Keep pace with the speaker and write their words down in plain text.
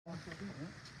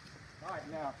All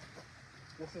right, now,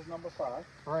 this is number 5.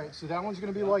 All right, so that one's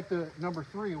going to be like the number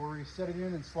 3 where you set it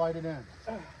in and slide it in.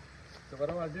 So what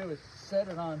I want to do is set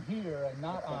it on here and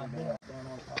not on there. Down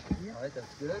on top of here. All right,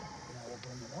 that's good. Now we'll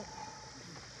bring it up.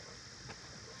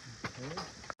 Okay.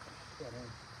 Put in.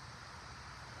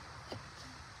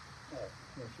 All right,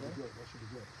 that should be good. That should be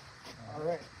good. All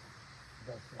right.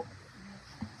 That's it.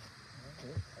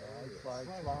 Slide.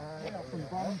 Yeah, from the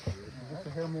bottom, just a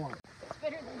hair more. It's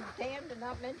better than damned and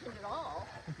not mentioned at all.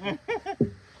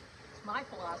 It's my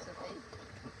philosophy.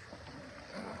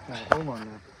 Hold on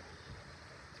now.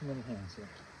 Too many hands here.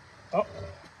 Oh,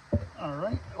 all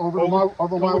right. Over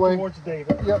my way. Towards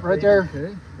David. Yep, right there.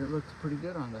 Okay, it looks pretty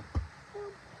good on the.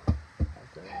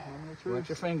 Watch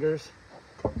your fingers.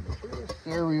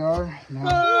 There we are. Now.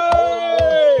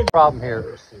 Hey! Problem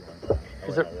here.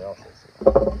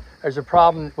 There's a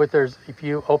problem with if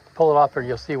you pull it off there,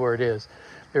 you'll see where it is.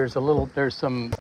 There's some